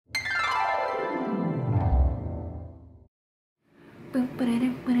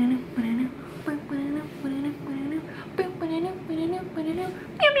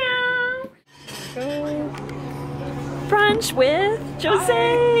Brunch with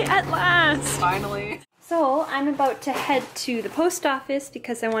Jose at last. Finally. So I'm about to head to the post office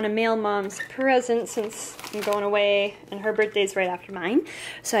because I want to mail Mom's present since I'm going away and her birthday's right after mine.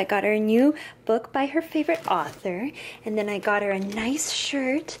 So I got her a new book by her favorite author, and then I got her a nice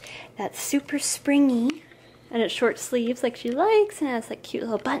shirt that's super springy and it's short sleeves like she likes and it has like cute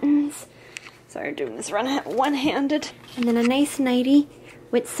little buttons. Sorry, I'm doing this run one-handed. And then a nice nightie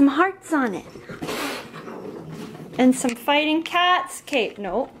with some hearts on it. And some fighting cats. Okay,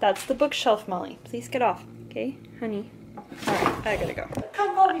 no, that's the bookshelf, Molly. Please get off, okay, honey? All right, I gotta go.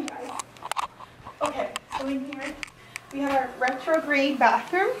 Come on, you guys. Okay, so in here we have our retrograde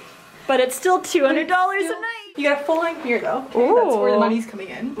bathroom. But it's still $200 a night. You got a full-length mirror though. Okay, Ooh. that's where the money's coming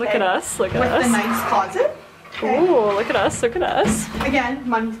in. Look at us, look at With us. the nice closet. Okay. Ooh, look at us, look at us. Again,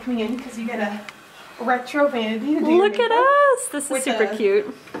 money's coming in because you get a retro vanity to do Look your at makeup. us. This is With super a-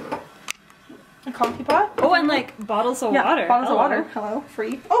 cute. A coffee pot. Oh, and like bottles of water. Bottles Hello. of water. Hello,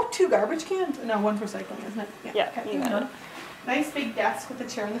 free. Oh, 2 garbage cans. No, 1 for recycling, isn't it? Yeah, okay. you got it. Nice big desk with a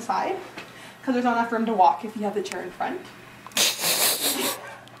chair on the side because there's not enough room to walk if you have the chair in front.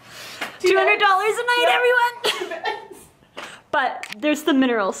 $200 a night, everyone. But there's the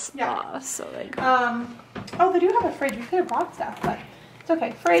mineral spa, so like. Oh, they do have a fridge. We could have brought stuff, but it's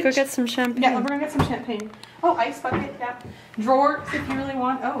okay. Fridge. Go get some champagne. Yeah, we're gonna get some champagne. Oh, ice bucket. Yeah. Drawers if you really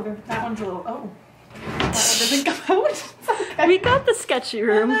want. Oh, that one's a little. Oh, that one doesn't come out. It's okay. We got the sketchy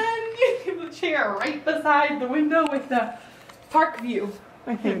room. And then you have a chair right beside the window with the park view.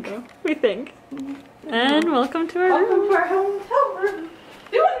 I think. We think. And welcome to our Welcome room. to our hotel room.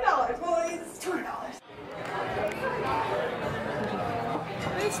 $200. Well, it's $200.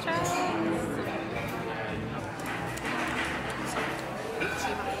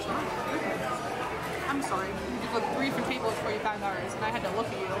 I'm sorry. You booked 3 for tables for $45 and I had to look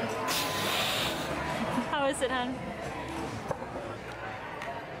at you. How is it, hon?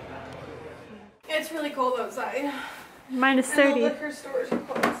 It's really cold outside. Minus And the 30. liquor stores are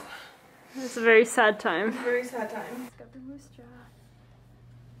closed. It's a very sad time. It's a very sad time. Got the moose jaw.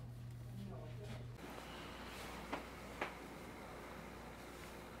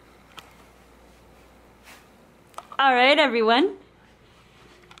 All right, everyone.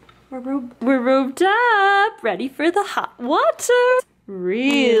 We're robed up, ready for the hot water.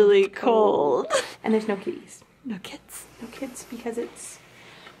 Really cold. And there's no kitties. No kids. No kids because it's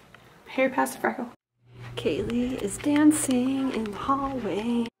hair past freckle. Kaylee is dancing in the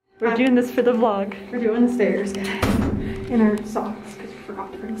hallway. We're doing this for the vlog. We're doing the stairs, guys. In our socks because we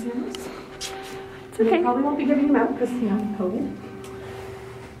forgot to bring sandals. It's okay. We probably won't be giving them out because, you know, COVID.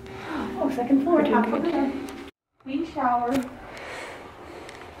 Oh, second floor. We're doing good. We shower.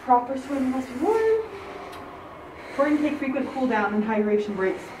 Proper swim must be worn. We're going to take frequent cool down and hydration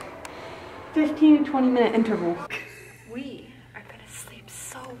breaks. 15 to 20 minute interval. We are gonna sleep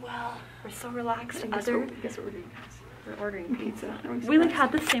so well. We're so relaxed. Guess what we're doing, guys? We're ordering pizza. We like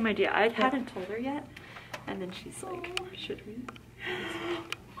had the same idea. I hadn't told her yet, and then she's like, "Should we?"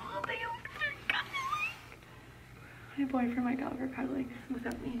 Oh, they are cuddling. My boyfriend, my dog are cuddling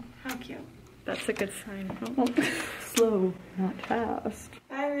without me. How cute. That's a good sign. Slow, not fast.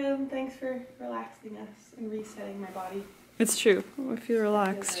 Hi, room. Thanks for relaxing us and resetting my body. It's true. I feel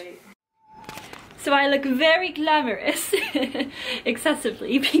relaxed. Feels great. So I look very glamorous,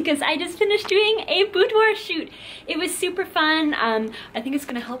 excessively, because I just finished doing a boudoir shoot. It was super fun. I think it's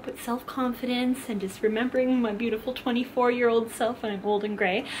gonna help with self-confidence and just remembering my beautiful 24-year-old self when I'm old and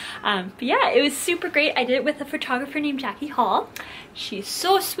gray. But yeah, it was super great. I did it with a photographer named Jackie Hall. She's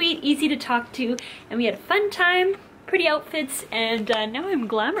so sweet, easy to talk to, and we had a fun time, pretty outfits, and now I'm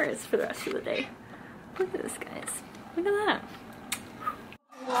glamorous for the rest of the day. Look at this, guys. Look at that.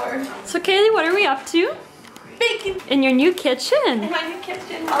 So Kaylee, what are we up to? Bacon! In your new kitchen. In my new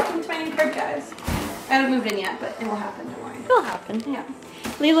kitchen. Welcome to my new crib, guys. I haven't moved in yet, but it will happen, don't worry. It'll happen. Yeah.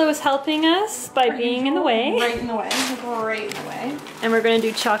 Lilo is helping us by being in the way. Right in the way. Right in the way. And we're gonna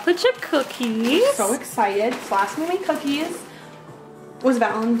do chocolate chip cookies. So excited. So last time we made cookies was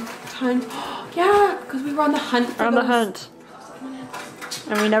Valentine's. Yeah, because we were on the hunt for On the those. hunt.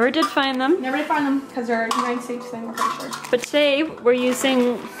 And we never did find them. Never did find them because they're United States thing, we're pretty sure. But today we're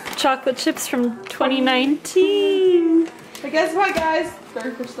using chocolate chips from 2019. But guess what, guys?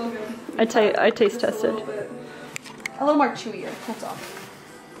 They're still good. I taste tested. A little more chewier, that's all.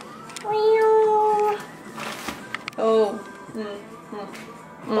 Oh.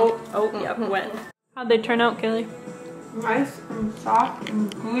 Oh, yeah, wet. How'd they turn out, Kaylee? Nice and soft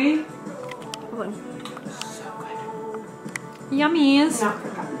and gooey. Hold on. So good. Yummies. Not for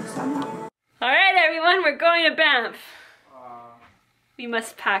cups. Alright everyone, we're going to Banff. We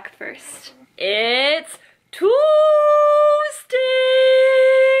must pack first. It's Tuesday!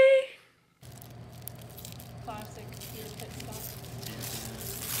 Classic beer pit stop.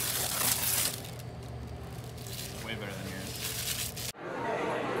 Way better than yours.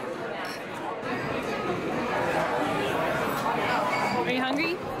 Are you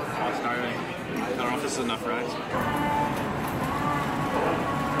hungry? I'm starving. I don't know if this is enough rice.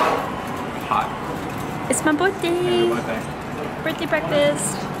 Hot. It's my birthday! Birthday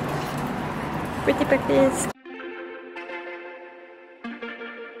breakfast! Birthday breakfast!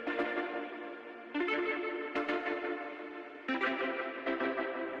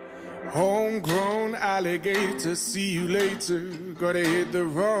 Homegrown alligator, see you later. Gotta hit the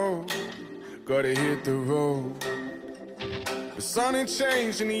road, gotta hit the road. The sun ain't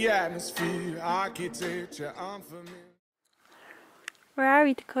changing the atmosphere, architecture unfamiliar. Where are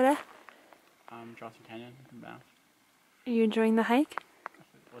we, Dakota? Johnson Canyon in Banff. Are you enjoying the hike? If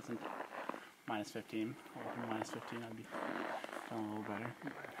it wasn't minus 15, minus 15, I'd be feeling a little better.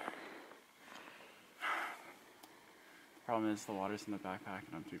 Problem is the water's in the backpack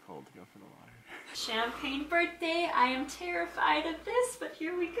and I'm too cold to go for the water. Champagne birthday. I am terrified of this, but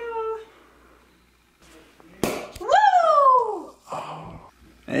here we go. Woo!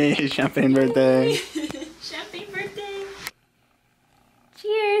 Hey, champagne birthday! Champagne birthday.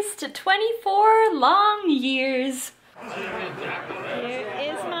 Cheers to 24 long years. Here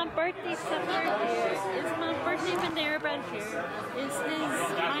is my birthday supper. Here is my birthday Panera bread. Here is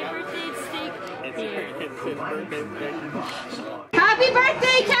my birthday steak. Here. Happy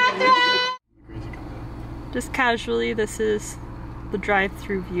birthday, Catherine! Just casually, this is the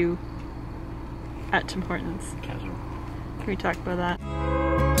drive-through view at Tim Hortons. Casual. Can we talk about that?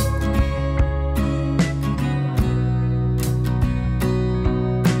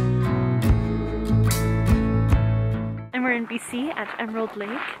 And we're in BC at Emerald Lake,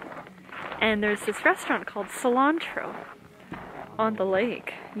 and there's this restaurant called Cilantro on the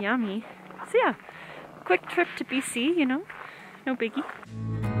lake. Yummy. So yeah, quick trip to BC, you know, no biggie.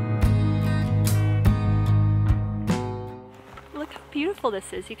 Look how beautiful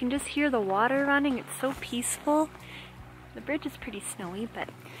this is. You can just hear the water running. It's so peaceful. The bridge is pretty snowy, but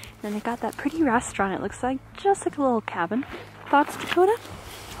then they got that pretty restaurant. It looks like just like a little cabin. Thoughts, Dakota? It's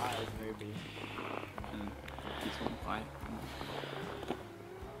very big and peaceful and quiet. I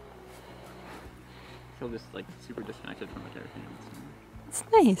feel just like super disconnected from like everything else. It's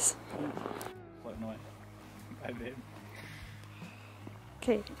nice. What noise? I did.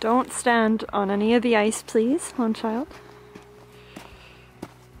 Okay, don't stand on any of the ice, please, lone child.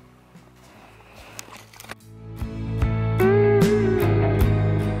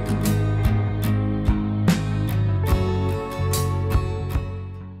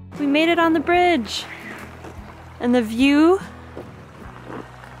 We made it on the bridge, and the view,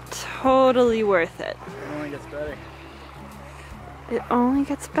 totally worth it. It only gets better. It only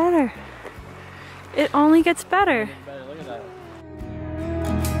gets better. It only gets better. Look at that.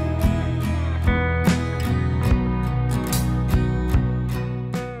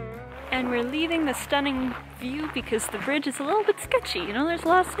 And we're leaving the stunning view because the bridge is a little bit sketchy. You know, there's a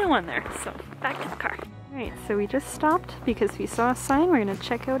lot of snow on there. So back to the car. Alright, so we just stopped because we saw a sign. We're gonna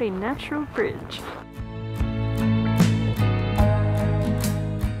check out a natural bridge.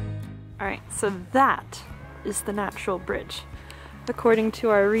 Alright, so that is the natural bridge. According to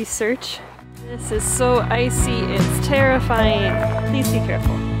our research, this is so icy, it's terrifying. Please be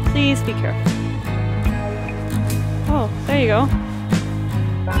careful. Please be careful. Oh, there you go.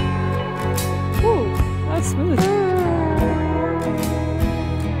 Ooh, that was smooth.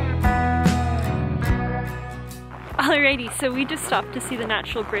 Alrighty, so we just stopped to see the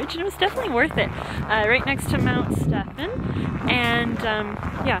natural bridge, and it was definitely worth it. Right next to Mount Stephen, and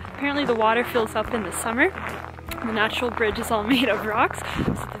yeah, apparently the water fills up in the summer. The natural bridge is all made of rocks. So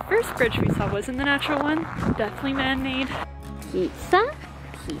the first bridge we saw wasn't the natural one, definitely man-made. Pizza,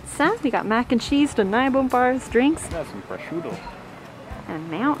 pizza. We got mac and cheese, Nanaimo bars, drinks, That's some prosciutto. and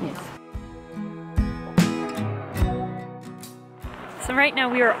mountains. So right now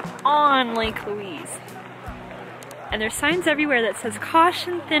we are on Lake Louise. And there's signs everywhere that says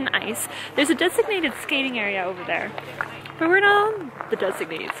caution thin ice. There's a designated skating area over there. But we're not on the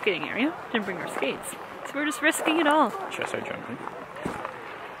designated skating area. Didn't bring our skates. So we're just risking it all. Should I start jumping?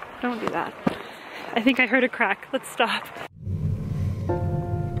 Don't do that. I think I heard a crack. Let's stop.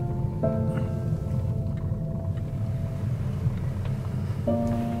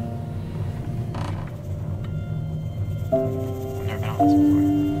 I've never been on this before.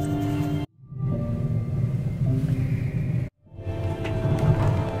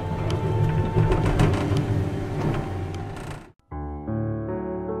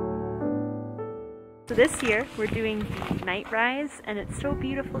 So this year we're doing the night rise, and it's so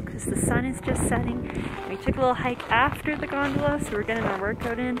beautiful because the sun is just setting. We took a little hike after the gondola, so we're getting our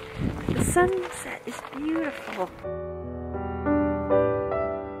workout in. The sunset is beautiful.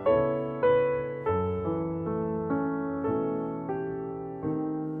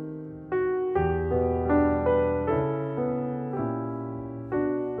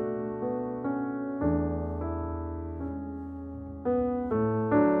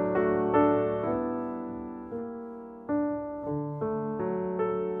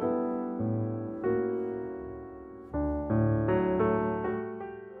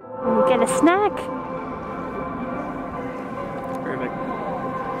 Get a snack. Perfect.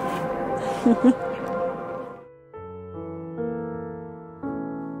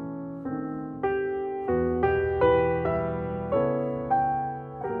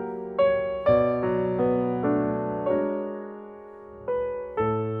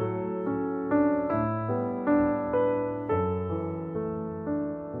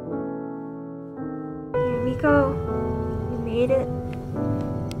 Here we go. We made it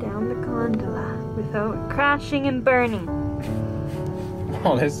down the gondola without crashing and burning.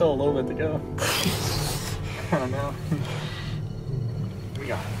 Oh, there's still a little bit to go. I don't know. We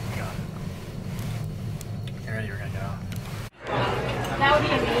got it. We got it. Get ready, we're gonna go. That would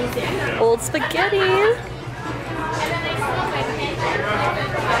be amazing. Old spaghetti.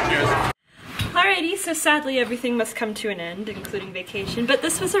 Alrighty, so sadly everything must come to an end, including vacation, but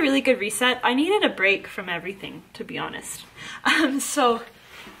this was a really good reset. I needed a break from everything, to be honest. So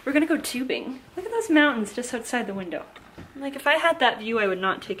we're gonna go tubing. Look at those mountains just outside the window. Like, if I had that view, I would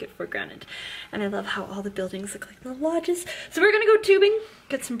not take it for granted. And I love how all the buildings look like little lodges. So we're gonna go tubing,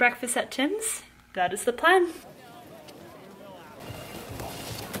 get some breakfast at Tim's. That is the plan.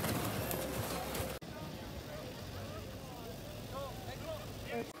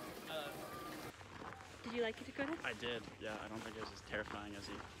 Did you like it, Dakota? I did, yeah. I don't think it was as terrifying as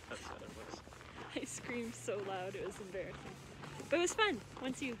he said it was. I screamed so loud, it was embarrassing. But it was fun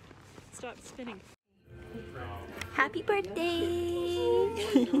once you stopped spinning. Happy birthday!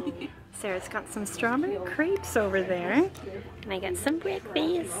 Sarah's got some strawberry crepes over there. And I got some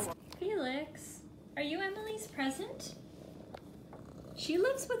breakfast. Felix, are you Emily's present? She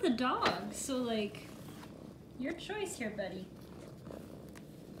lives with a dog, so like, your choice here, buddy.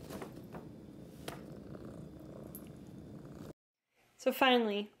 So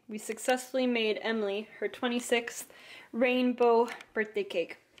finally, we successfully made Emily her 26th rainbow birthday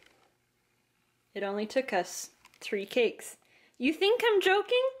cake. It only took us 3 cakes. You think I'm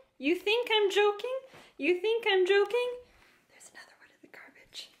joking? You think I'm joking? You think I'm joking? There's another one in the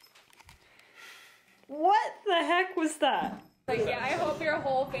garbage. What the heck was that? Like, yeah, I hope your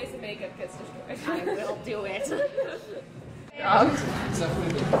whole face of makeup gets destroyed. I will do it.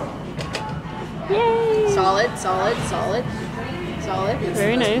 Yay! Solid, solid, solid, solid.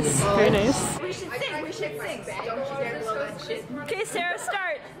 Very nice, very nice. We should sing, we should sing. Don't you dare blow that shit. Okay, Sarah,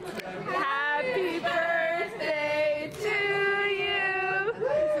 start. Happy birthday to you.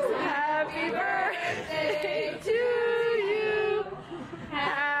 Happy birthday to you.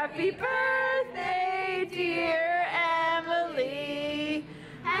 Happy birthday, dear Emily.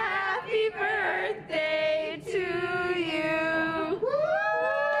 Happy birthday to you.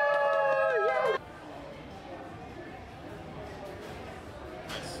 Yeah.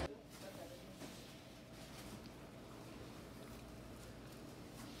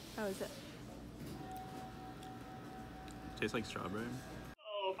 How is it? Tastes like strawberry.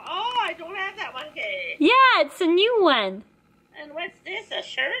 Oh, I don't have that one cake. Yeah, it's a new one. And what's this, a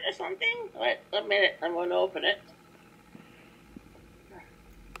shirt or something? Wait a minute, I'm going to open it.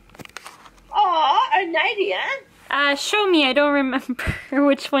 Oh, a nightie, huh? Show me, I don't remember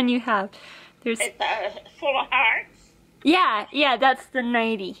which one you have. There's... It's full of hearts. Yeah, that's the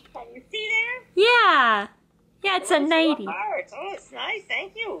nightie. Can you see there? Yeah, it's a Full of nightie. hearts. Oh, it's nice,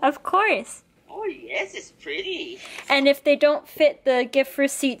 thank you. Of course. Oh, yes, it's pretty. And if they don't fit the gift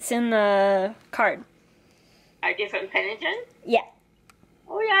receipts in the card. A different penitent? Yeah.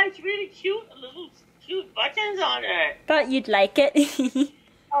 Oh, yeah, it's really cute. Little cute buttons on it. Thought you'd like it.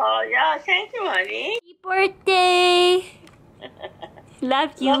 Oh, yeah, thank you, honey. Happy birthday!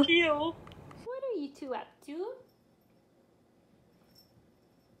 Love you. Love you. What are you two up to?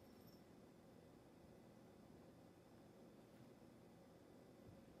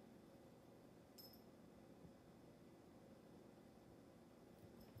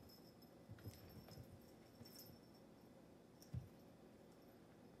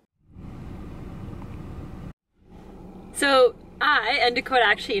 So I, and Dakota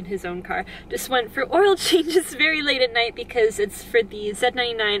actually in his own car, just went for oil changes very late at night because it's for the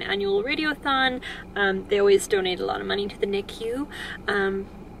Z99 annual radiothon. They always donate a lot of money to the NICU in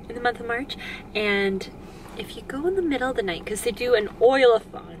the month of March. And if you go in the middle of the night, because they do an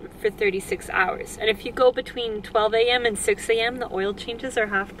oil-a-thon for 36 hours, and if you go between 12 a.m. and 6 a.m., the oil changes are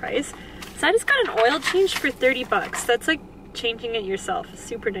half price. So I just got an oil change for 30 bucks. That's like changing it yourself.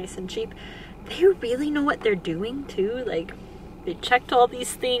 Super nice and cheap. They really know what they're doing too. Like, they checked all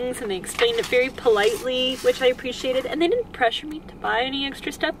these things and they explained it very politely, which I appreciated. And they didn't pressure me to buy any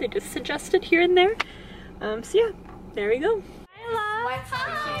extra stuff. They just suggested here and there. So yeah, there we go. Hi, love.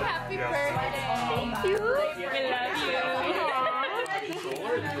 Hi, happy birthday. Thank you. We love you.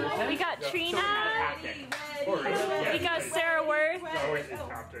 We got Trina. We got Sarah Worth.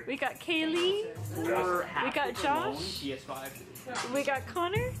 We got Kaylee. We got Josh. We got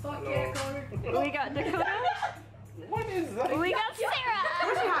Connor. We got Dakota. What is that? We got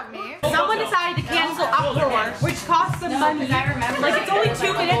Sarah. Someone decided to cancel Uproar, which costs them money. Like, it's only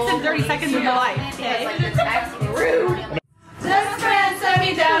 2 minutes and 30 seconds of your life. Okay? Rude. Just friends set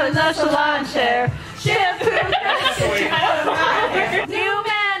me down in the salon chair. New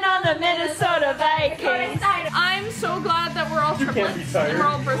man on the Minnesota Vikings. I'm so glad that we're all triplets and we're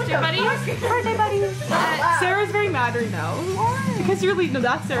all birthday buddies. Birthday buddies. Sarah's very mad right now. Why? Because you're leaving. No,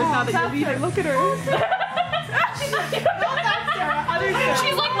 that's Sarah's now that you're leaving. Look at her. She's like, no, that's Sarah. Other Sarah.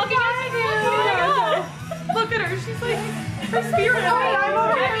 She's like looking at me. Look at her. She's like, her spirit.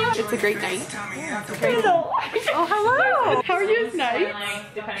 I'm okay. It's a great night. Oh, hello. How are you tonight?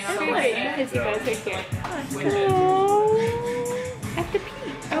 Great. Kiss you guys right here. I have to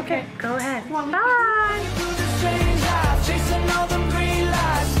pee. Okay. Go ahead. Bye.